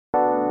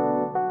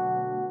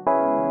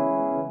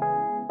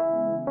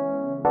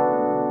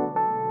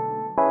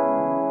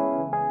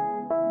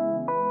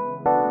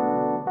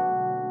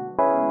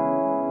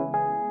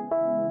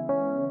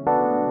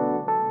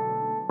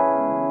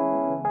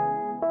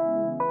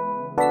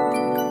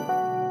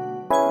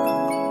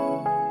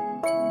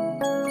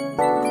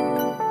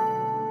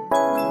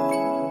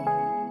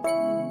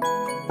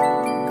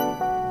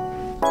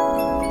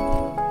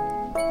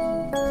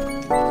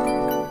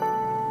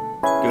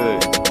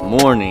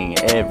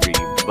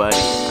everybody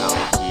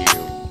out here.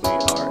 We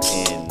are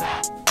in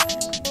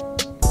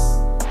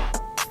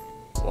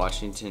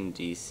Washington,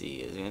 D.C.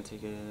 Is it going to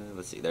take a...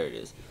 Let's see, there it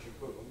is.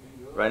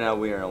 Right now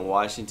we are in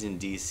Washington,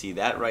 D.C.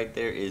 That right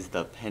there is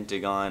the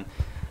Pentagon.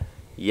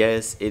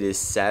 Yes, it is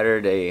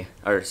Sunday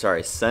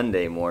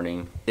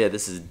morning. Yeah,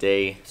 this is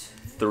day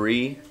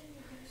three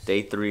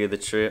of the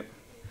trip.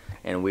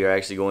 And we are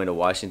actually going to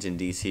Washington,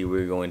 D.C.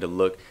 We're going to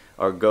look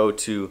or go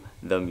to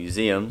the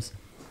museums.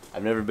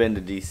 I've never been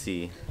to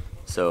D.C.,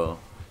 so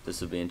this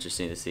will be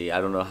interesting to see.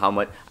 I don't know how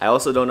much. I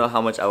also don't know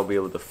how much I will be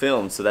able to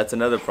film, so that's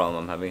another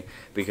problem I'm having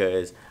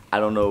because I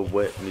don't know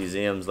what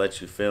museums let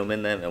you film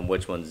in them and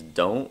which ones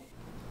don't.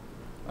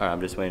 All right,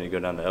 I'm just waiting to go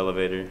down the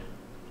elevator.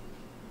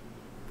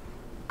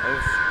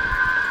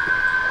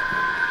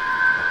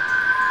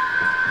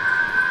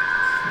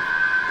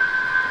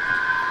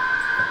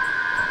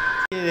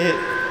 Get it.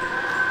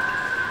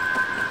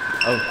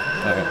 Oh,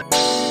 all right.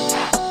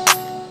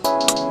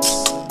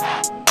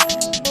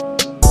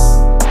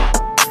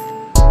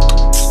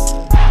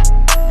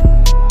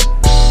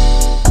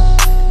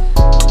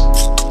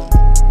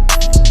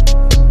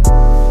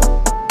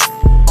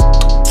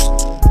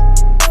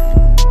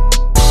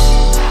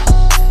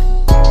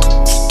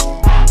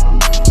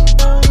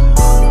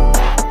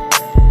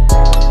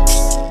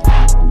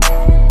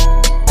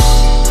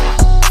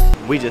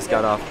 We just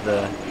got off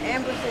the...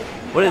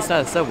 What? It's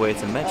not a subway,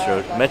 it's a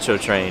metro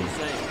train.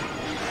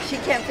 She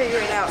can't figure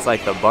it out. It's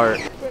like the BART.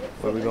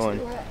 Where are we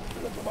going?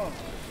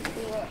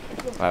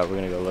 Alright, we're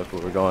gonna go look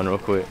where we're going real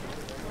quick.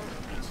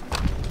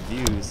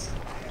 Views.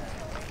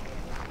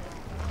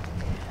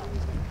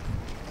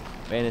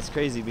 Man, it's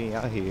crazy being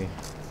out here.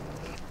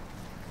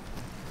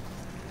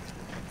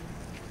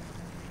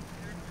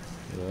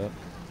 Yep.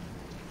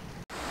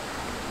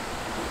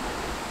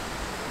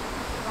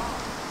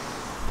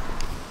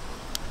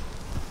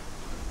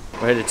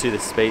 We're headed to the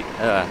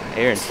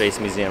Air and Space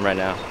Museum right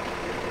now.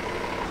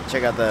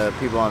 Check out the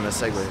people on the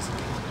segways.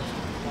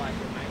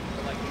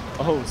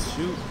 Oh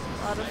shoot!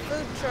 A lot of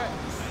food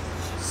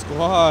trucks.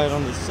 Squad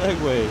on the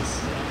segways.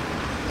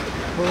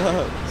 Pull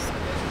up.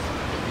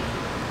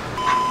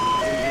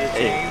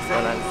 Hey,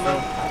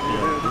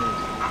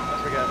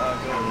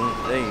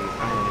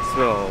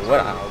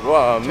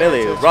 what?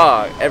 Millie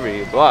rock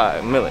every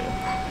block, Millie.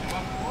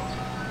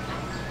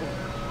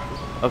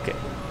 Okay.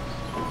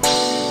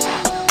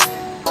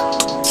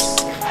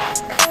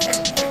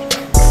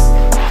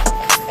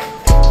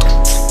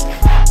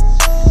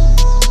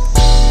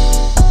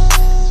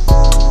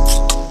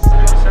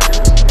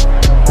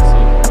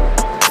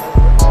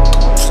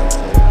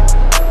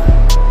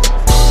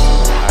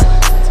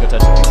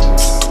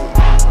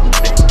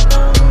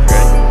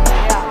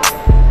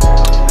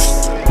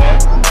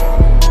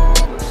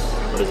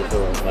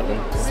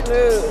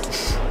 Smooth.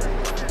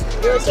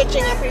 You're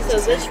touching a piece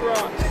of this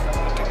rock.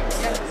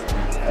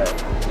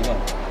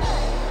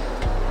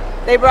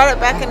 They brought it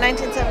back in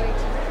 1972.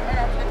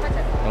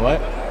 And what?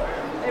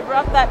 They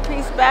brought that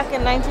piece back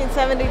in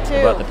 1972.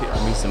 They brought the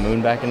piece of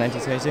moon back in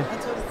 1972?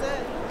 That's what it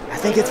said. I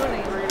think it's...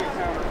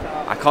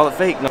 I call it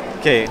fake. No.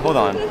 Okay, hold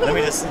on. Let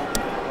me just...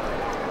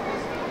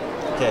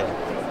 Okay,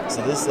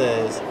 so this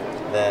says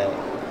that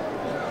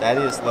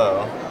Thaddeus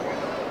Lowe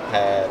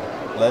had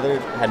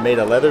made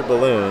a leather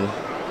balloon,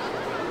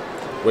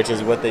 which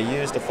is what they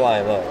used to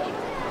fly low.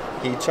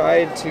 He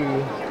tried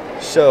to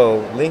show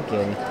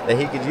Lincoln that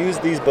he could use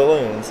these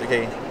balloons,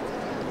 okay,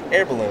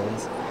 air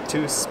balloons,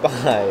 to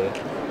spy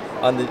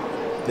on the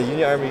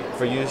Union Army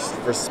for use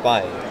for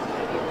spying.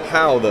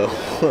 How though?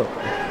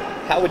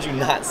 How would you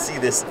not see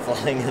this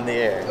flying in the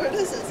air? Where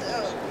does it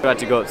go? We're about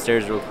to go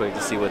upstairs real quick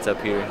to see what's up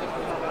here.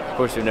 Of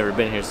course, we've never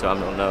been here, so I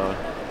don't know.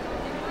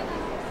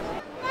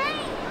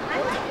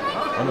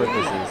 I wonder what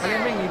this is.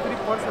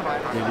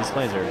 Dude, these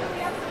planes are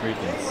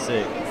freaking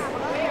sick.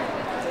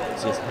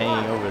 It's just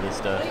hanging over this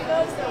stuff.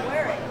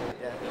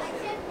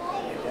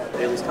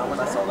 Daly's Common,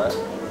 I saw that.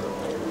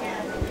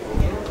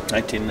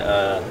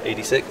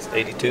 1986,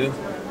 82,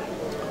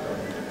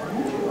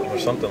 or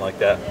something like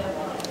that.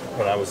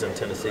 When I was in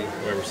Tennessee, I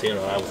remember seeing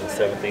it when I was in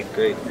 7th, 8th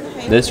grade.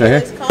 This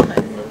right here?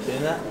 Remember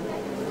seeing that?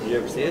 Did you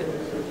ever see it?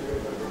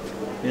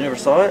 You never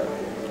saw it?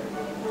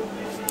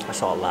 I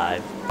saw it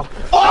live.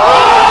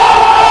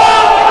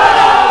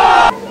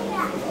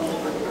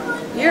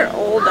 You're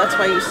old, that's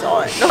why you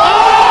saw it.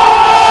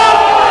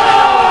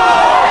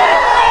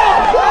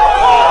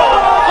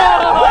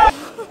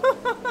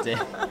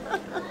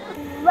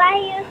 Why are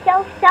you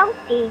so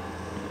salty?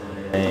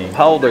 Dang.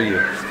 How old are you?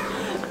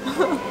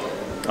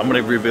 I'm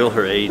going to reveal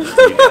her age to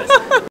you guys.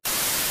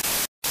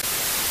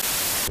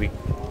 We're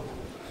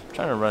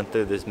trying to run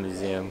through this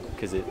museum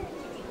because it's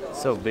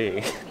so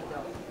big.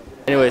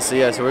 Anyway, so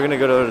yeah, so we're going to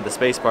go to the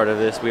space part of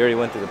this. We already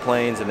went through the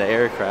planes and the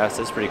aircrafts.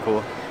 That's pretty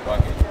cool.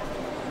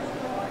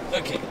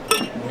 Okay.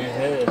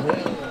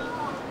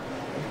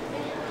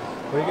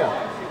 Where you go?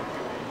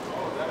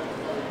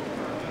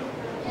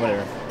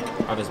 Whatever.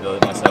 I'll just build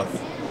it myself.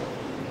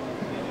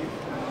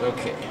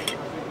 Okay.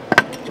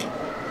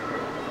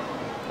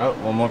 Oh,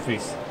 one more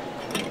piece.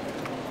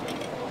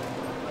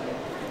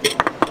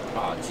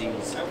 Oh,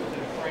 jeez.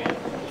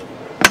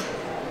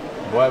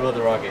 Why build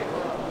a rocket?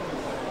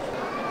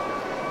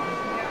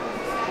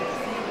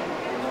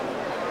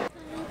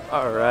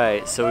 All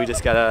right, so we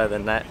just got out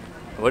of the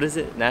what is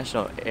it?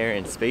 National Air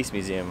and Space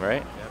Museum,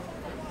 right?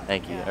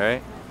 Thank you. All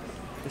right,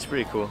 it's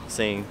pretty cool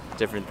seeing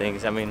different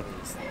things. I mean,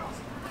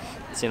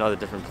 seeing all the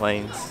different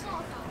planes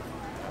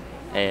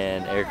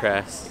and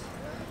aircrafts.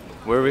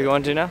 Where are we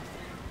going to now?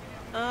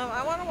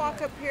 I want to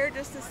walk up here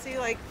just to see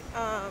like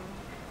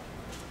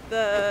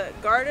the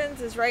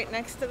gardens is right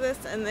next to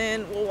this, and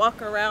then we'll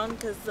walk around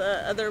because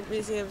the other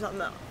museum's on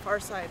the far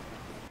side.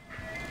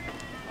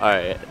 All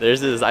right, there's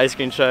this ice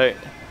cream truck.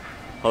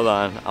 Hold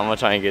on, I'm gonna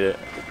try and get it.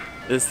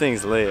 This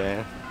thing's lit,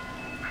 man.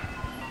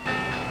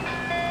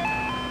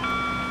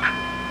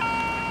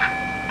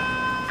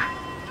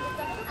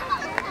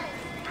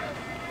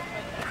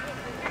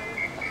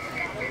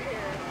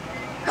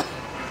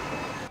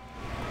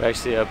 We're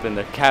actually up in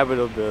the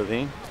Capitol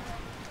building.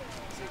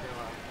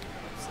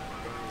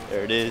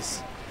 There it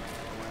is.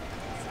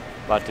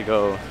 About to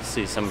go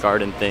see some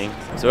garden thing.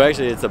 So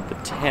actually it's a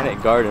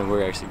botanic garden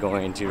we're actually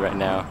going into right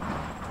now.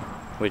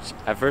 Which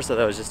at first I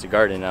thought it was just a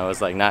garden. I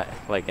was like not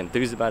like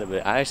enthused about it,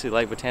 but I actually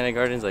like botanic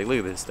gardens. Like look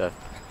at this stuff.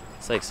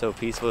 It's like so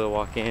peaceful to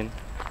walk in.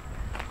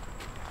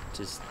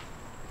 Just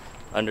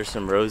under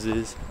some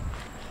roses,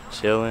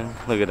 chilling.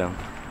 Look at them.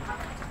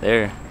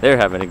 They're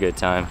having a good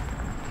time.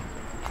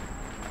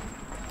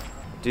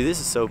 Dude, this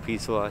is so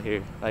peaceful out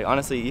here. Like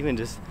honestly, even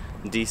just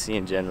DC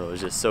in general is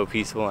just so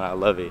peaceful and I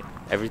love it.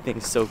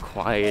 Everything's so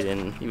quiet,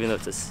 and even though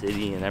it's a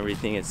city and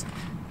everything, it's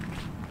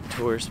a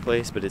tourist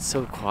place, but it's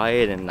so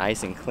quiet and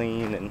nice and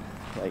clean, and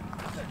like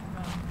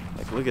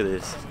look at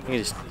this. You can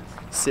just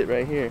sit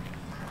right here.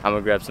 I'm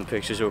gonna grab some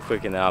pictures real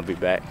quick and then I'll be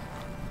back.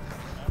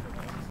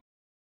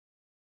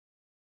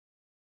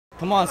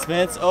 Come on,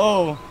 Spence.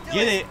 Oh,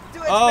 get it.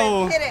 Do it,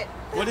 Oh, Spence. Hit it.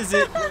 what is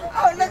it?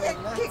 Oh, look at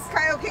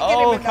Kyle can get him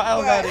Oh, in the Kyle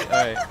foot. got it.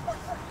 All right.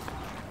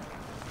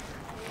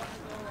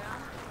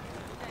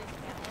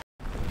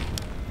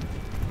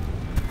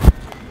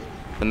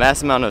 The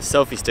mass amount of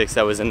selfie sticks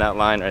that was in that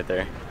line right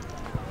there.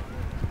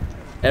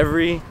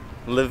 Every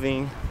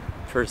living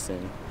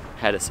person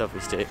had a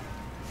selfie stick.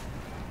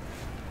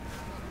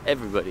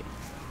 Everybody.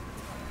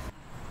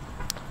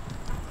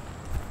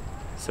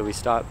 So we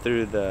stopped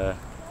through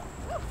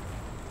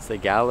it's the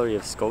Gallery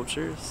of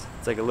Sculptures.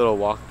 It's like a little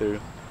walkthrough.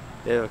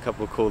 They have a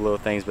couple of cool little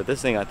things, but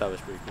this thing I thought was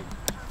pretty cool.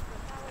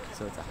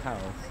 So it's a house.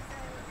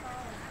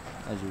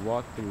 As you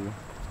walk through,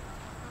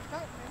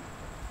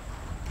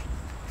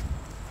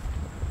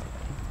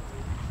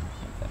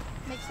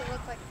 Makes it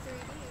look like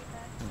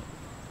 3D.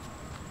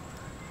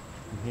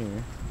 from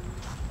here,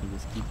 you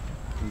just keep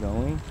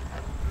going.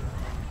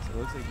 So it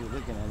looks like you're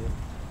looking at it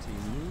until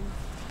you move.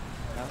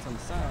 Now it's on the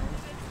side.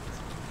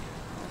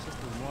 That's just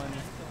the one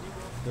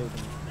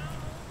building.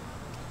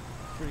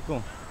 Pretty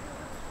cool.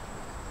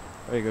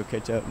 Ready to go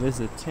catch up. There's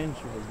a tin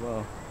shirt as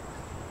well.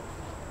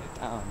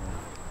 I don't know.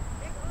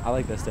 I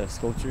like that stuff.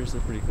 Sculptures are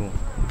pretty cool.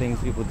 Things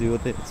people do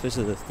with it,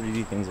 especially the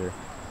 3D things, are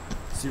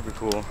super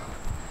cool.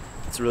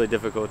 It's really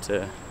difficult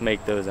to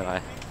make those,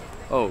 and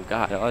oh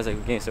god, I was like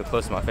getting so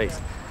close to my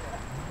face.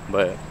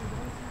 But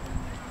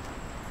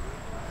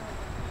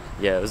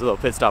yeah, it was a little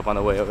pit stop on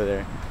the way over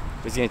there.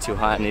 It was getting too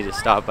hot and needed to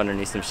stop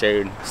underneath some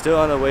shade. Still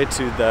on the way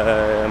to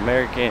the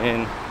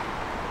American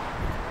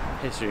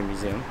History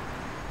Museum.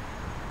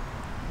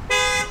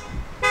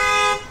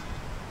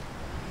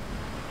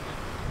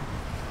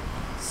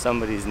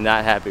 Somebody's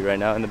not happy right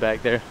now in the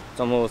back there. It's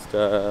almost,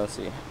 let's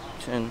see,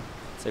 10,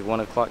 it's like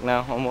 1 o'clock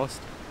now, almost.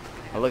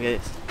 Oh, look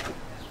at this.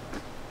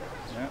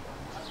 Yeah,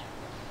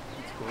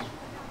 that's cool.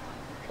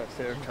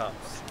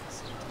 Triceratops.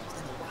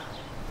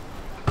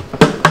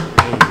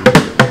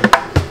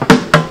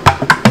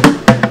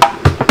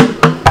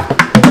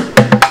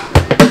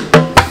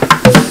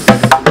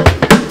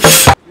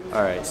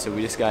 Alright, so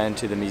we just got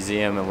into the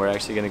museum and we're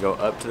actually going to go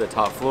up to the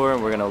top floor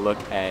and we're going to look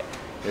at,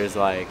 there's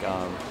like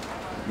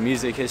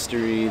music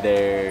history,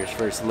 there's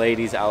first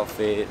ladies'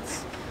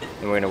 outfits,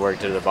 and we're going to work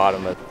to the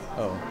bottom of,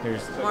 oh,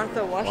 here's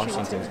Martha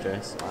Washington's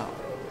dress. Wow,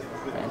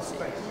 fancy.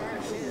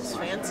 She is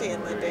fancy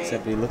in the day.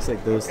 Except it looks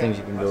like those things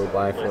you can go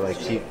buy for like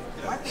cheap.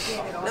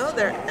 No,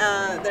 they're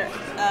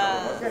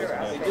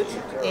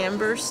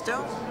amber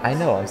stone. I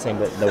know, I'm saying,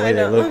 but the way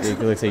they look, it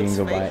looks like you can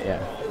go buy it.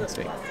 Yeah, that's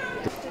fake.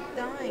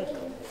 Dime.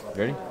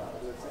 Ready?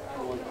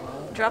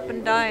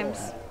 Dropping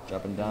dimes.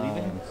 Dropping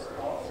dimes.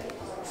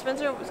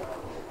 Spencer was.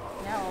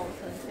 Now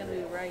it's gonna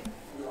be right.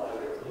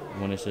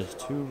 When it's just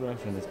too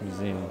rough in this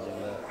museum.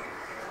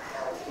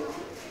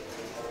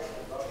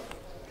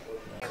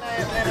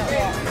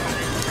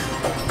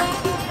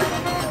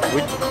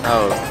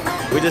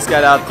 We just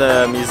got out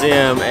the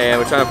museum and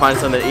we're trying to find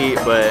something to eat,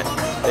 but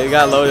they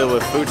got loaded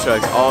with food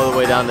trucks all the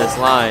way down this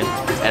line.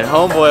 And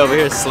homeboy over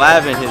here is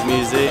slapping his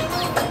music.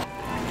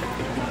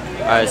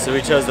 Alright, so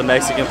we chose the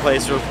Mexican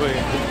place real quick.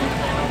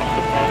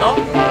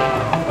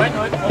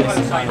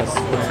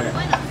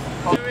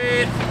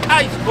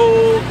 Ice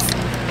cold.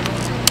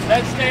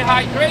 Let's stay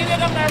hydrated,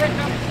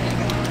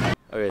 America.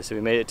 Okay, so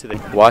we made it to the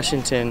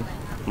Washington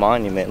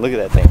Monument. Look at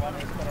that thing.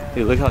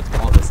 Dude, look how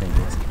tall this thing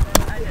is.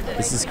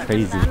 This is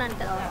crazy. You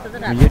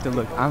have to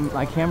look.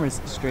 My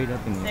camera's straight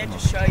up in the They air.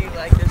 just show you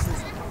like this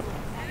is.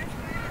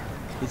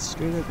 It's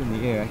straight up in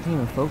the air. I can't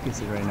even focus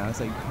it right now. It's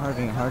like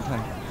having a hard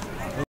time.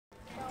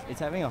 It's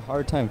having a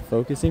hard time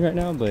focusing right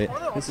now, but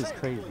this is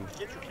crazy.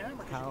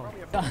 How?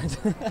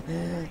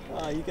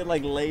 Oh, you could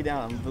like lay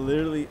down.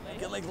 Literally, you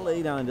could like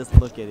lay down and just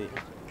look at it.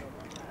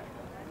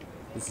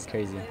 This is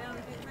crazy.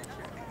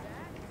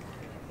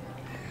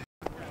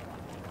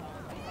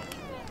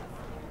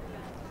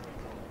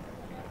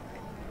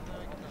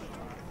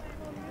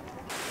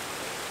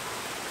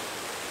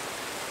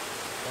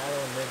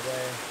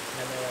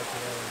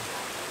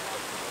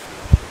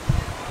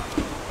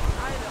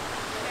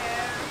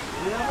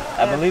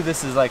 I believe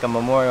this is like a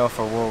memorial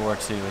for World War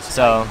II.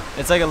 So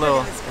it's like a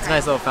little, it's a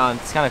nice little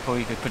fountain. It's kind of cool.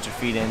 You could put your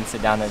feet in,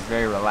 sit down there. It's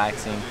very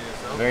relaxing,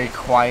 very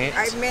quiet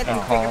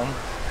and calm.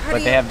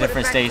 But they have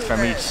different states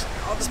from each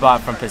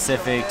spot, from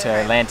Pacific to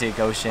Atlantic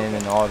Ocean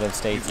and all those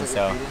states. And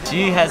so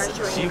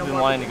she's been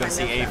wanting to go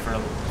see Abe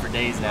for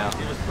days now.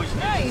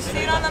 Yeah, you see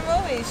it on the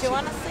movies. You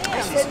want to see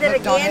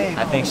it.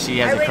 I think she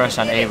has a crush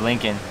on Abe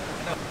Lincoln.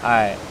 All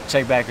right,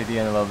 check back with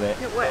you in a little bit.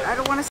 I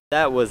don't want to.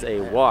 That was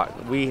a walk.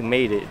 We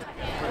made it.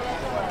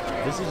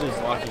 This is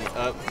just walking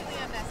up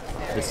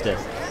the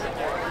steps.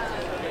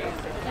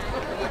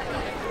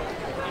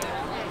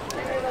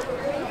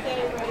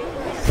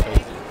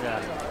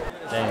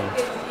 Dang.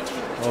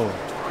 Oh.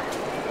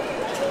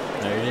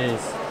 There it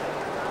is.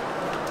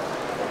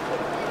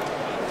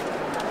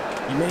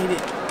 You made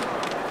it.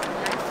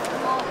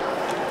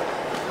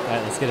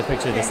 Alright, let's get a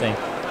picture of this thing.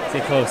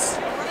 Get close.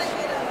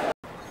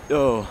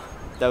 Oh,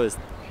 that was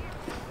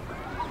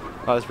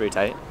pretty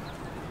tight.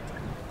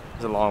 It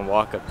was a long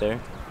walk up there.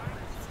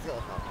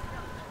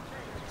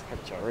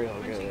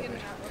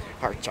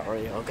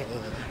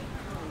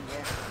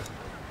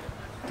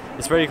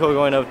 It's pretty cool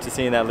going up to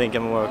seeing that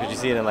Lincoln Memorial because you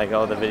see it in like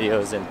all the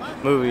videos and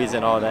movies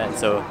and all that. And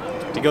so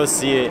to go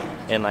see it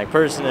in like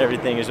person and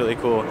everything is really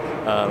cool.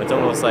 It's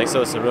almost like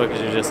so surreal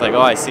because you're just like,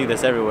 oh, I see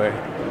this everywhere.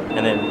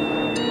 And then,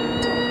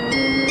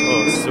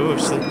 oh,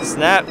 swoosh,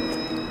 snap,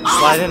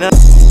 sliding up.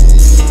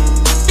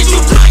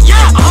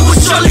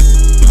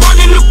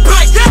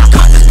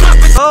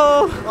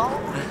 Oh!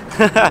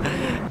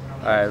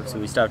 Alright, so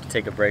we stopped to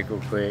take a break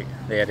real quick.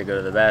 They had to go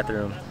to the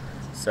bathroom.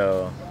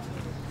 So,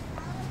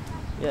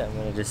 yeah, I'm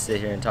gonna just sit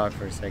here and talk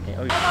for a second.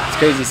 Oh, it's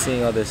crazy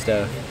seeing all this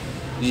stuff.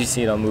 You just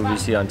see it on movies, you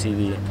see it on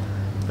TV.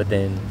 But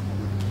then,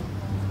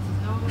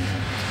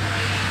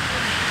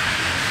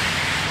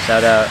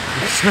 shout out.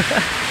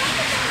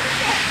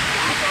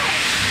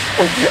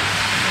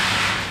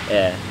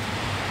 Yeah.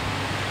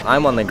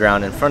 I'm on the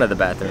ground in front of the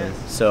bathroom,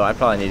 so I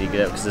probably need to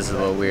get up because this is a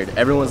little weird.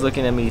 Everyone's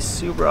looking at me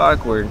super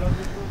awkward.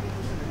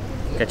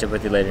 Catch up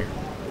with you later.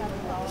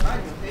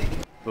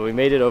 But we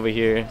made it over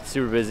here,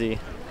 super busy.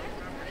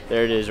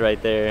 There it is right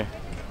there.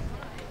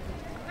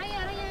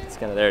 It's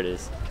kind of, there it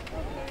is.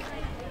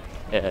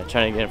 Yeah,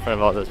 trying to get in front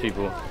of all those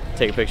people,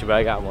 take a picture, but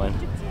I got one.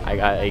 I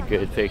got a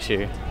good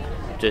picture,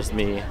 just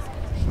me.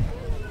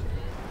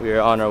 We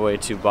are on our way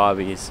to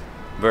Bobby's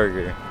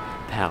Burger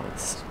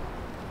Palace.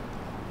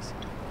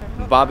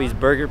 Bobby's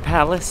Burger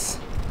Palace,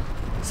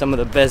 some of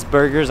the best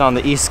burgers on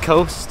the East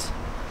Coast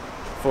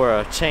for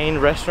a chain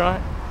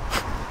restaurant.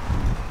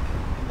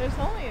 There's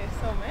only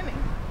so many.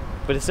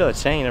 But it's still a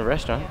chain of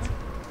restaurants.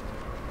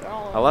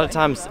 A lot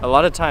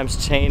of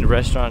times chained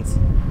restaurants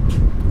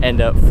end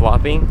up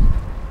flopping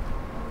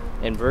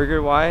in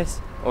burger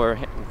wise or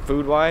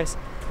food wise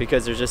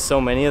because there's just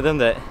so many of them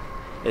that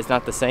it's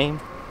not the same.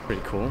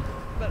 Pretty cool.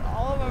 But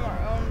all of them are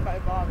owned by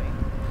Bobby.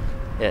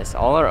 Yes,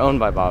 all are owned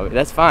by Bobby.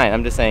 That's fine.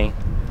 I'm just saying.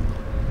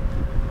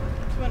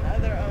 It's when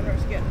other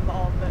owners get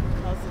involved that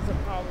causes a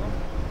problem.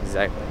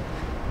 Exactly.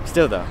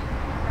 Still though,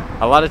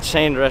 a lot of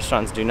chained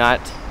restaurants do not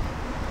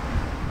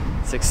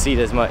succeed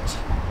as much.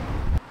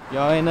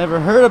 Y'all ain't never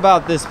heard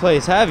about this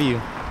place, have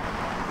you?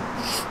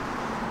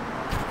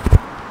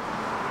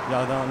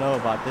 Y'all don't know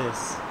about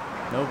this.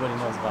 Nobody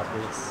knows about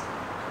this.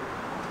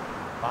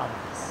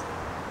 Bobby's.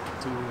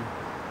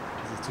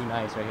 This is too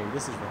nice right here.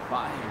 This is the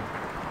fire.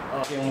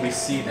 Oh, and we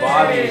see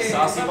Bobby,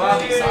 saucy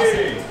Bobby,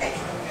 saucy.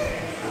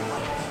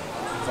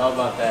 It's all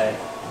about that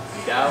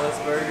Dallas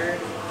burger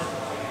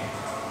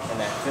and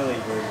that Philly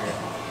burger.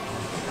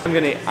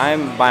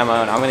 I'm buying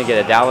my own. I'm gonna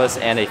get a Dallas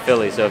and a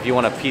Philly. So if you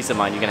want a piece of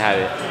mine, you can have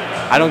it.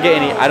 I don't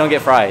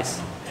get fries.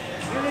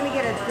 You're gonna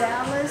get a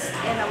Dallas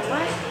and a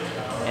what?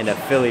 And a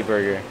Philly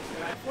burger.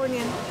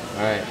 Californian.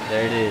 All right,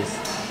 there it is.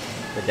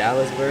 The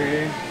Dallas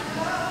burger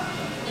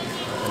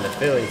and the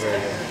Philly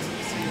burger.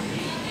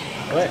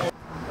 What?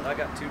 I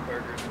got 2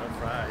 burgers, no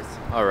fries.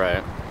 All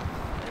right.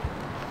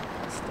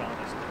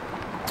 Astonished.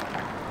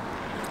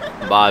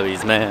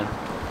 Bobby's, man.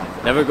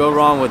 Never go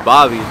wrong with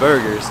Bobby's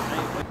burgers.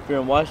 If you're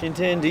in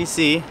Washington,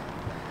 D.C.,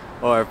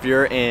 or if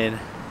you're in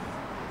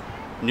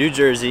New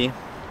Jersey,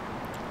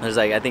 there's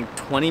like, I think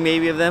 20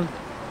 maybe of them,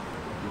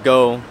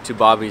 go to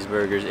Bobby's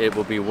Burgers. It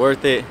will be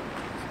worth it.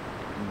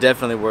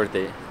 Definitely worth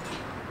it.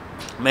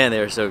 Man, they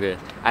are so good.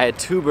 I had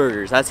 2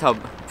 burgers. That's how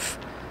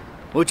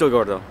Mucho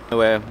gordo.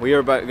 Anyway, we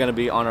are gonna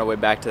be on our way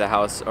back to the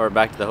house, or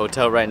back to the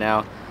hotel right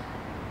now.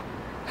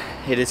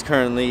 It is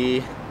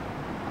currently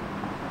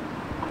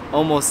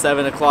almost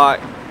 7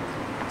 o'clock,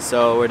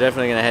 so we're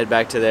definitely gonna head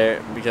back to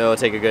there because it'll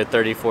take a good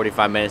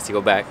 30-45 minutes to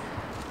go back.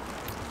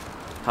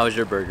 How was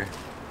your burger?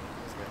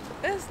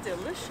 It's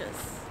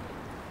delicious.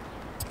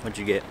 What'd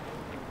you get?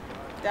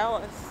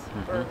 Dallas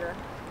burger.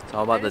 It's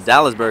all about the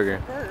Dallas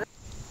burger.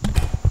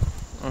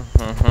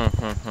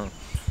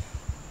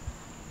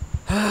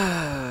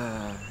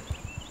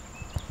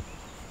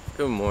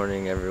 Good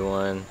morning,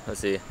 everyone.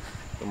 Let's see.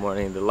 Good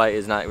morning. The light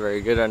is not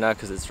very good right now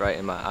because it's right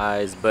in my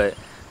eyes, but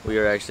we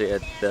are actually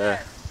at the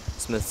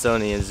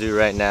Smithsonian Zoo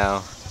right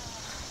now.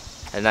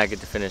 I did not get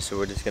to finish, so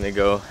we're just gonna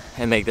go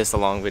and make this a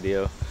long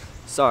video.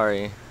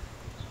 Sorry,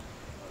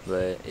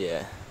 but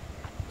yeah.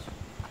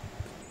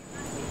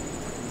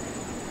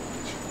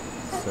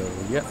 So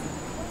yep,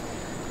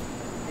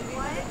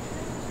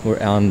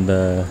 we're on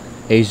the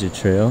Asia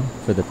Trail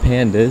for the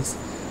pandas.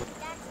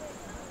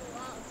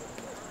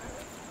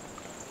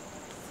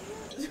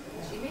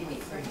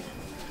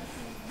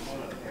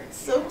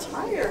 So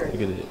tired.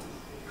 Look at it.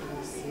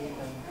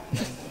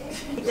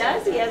 He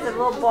does. He has a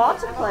little ball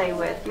to play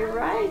with. You're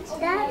right.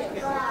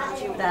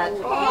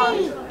 That ball.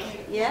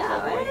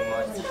 Yeah.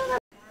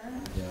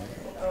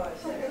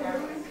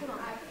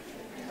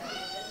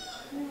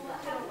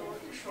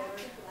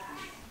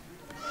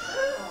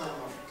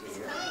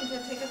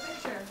 Take a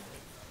picture.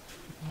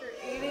 You're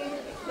eating,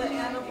 the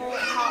animal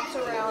hops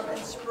around and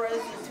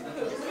spreads its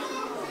poop.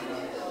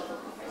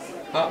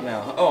 Hot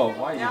now. Oh,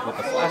 why did you put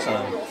the flash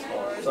on?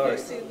 Sorry.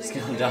 He's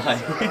gonna die.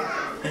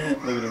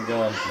 Look at him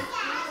going.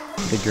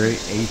 The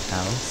Great Ape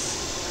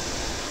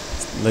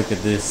House. Look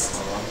at this.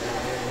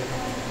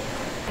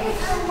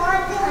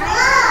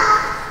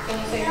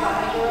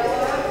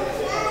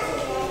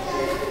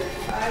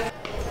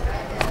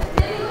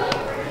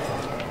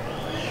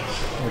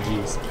 Oh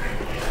jeez.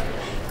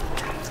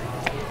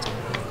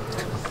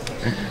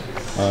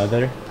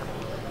 Better?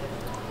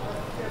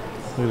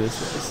 Look at this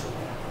place.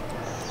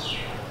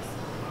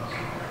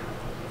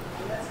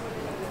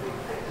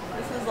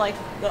 This is like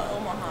the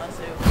Omaha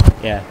Zoo.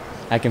 Yeah,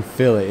 I can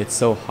feel it. It's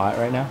so hot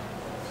right now.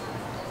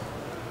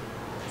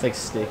 It's like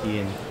sticky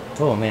and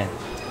oh man.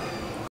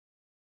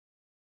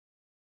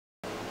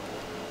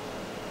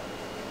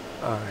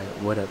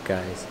 Alright, what up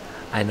guys?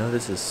 I know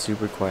this is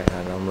super quiet and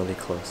I know I'm really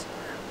close,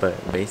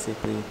 but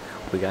basically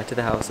we got to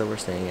the house that we're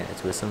staying at.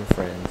 It's with some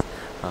friends.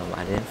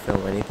 I didn't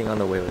film anything on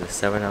the way. It was a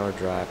 7-hour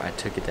drive. I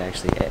took the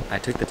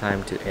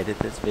time to edit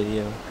this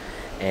video,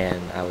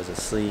 and I was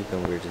asleep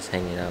and we were just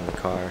hanging out in the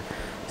car.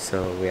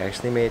 So we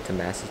actually made it to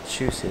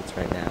Massachusetts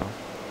right now.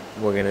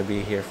 We're gonna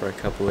be here for a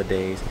couple of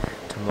days.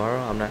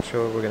 Tomorrow I'm not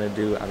sure what we're gonna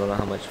do. I don't know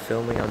how much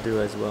filming I'll do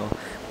as well,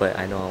 but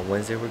I know on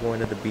Wednesday we're going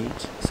to the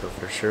beach, so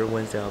for sure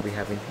Wednesday I'll be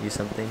having to do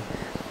something.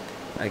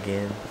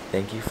 Again,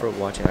 thank you for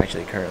watching.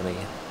 Actually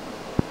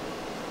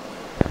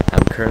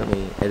I'm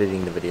currently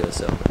editing the video,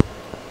 so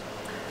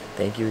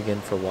thank you again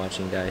for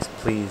watching guys.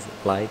 Please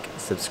like,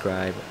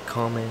 subscribe,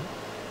 comment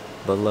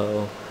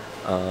below.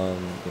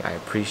 I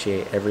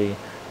appreciate every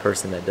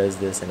person that does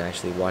this and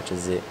actually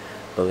watches it.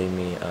 Believe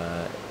me,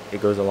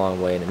 it goes a long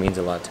way and it means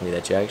a lot to me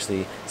that you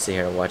actually sit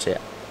here and watch it.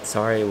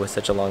 Sorry it was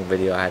such a long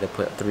video. I had to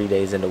put 3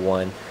 days into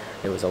one.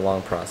 It was a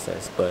long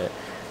process, but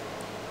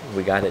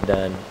we got it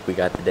done. We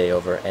got the day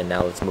over, and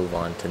now let's move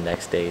on to the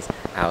next days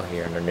out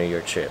here on our New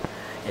York trip.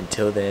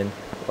 Until then,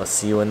 I'll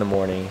see you in the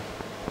morning.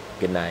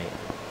 Good night.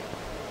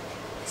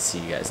 See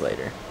you guys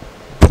later.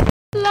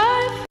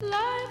 Life.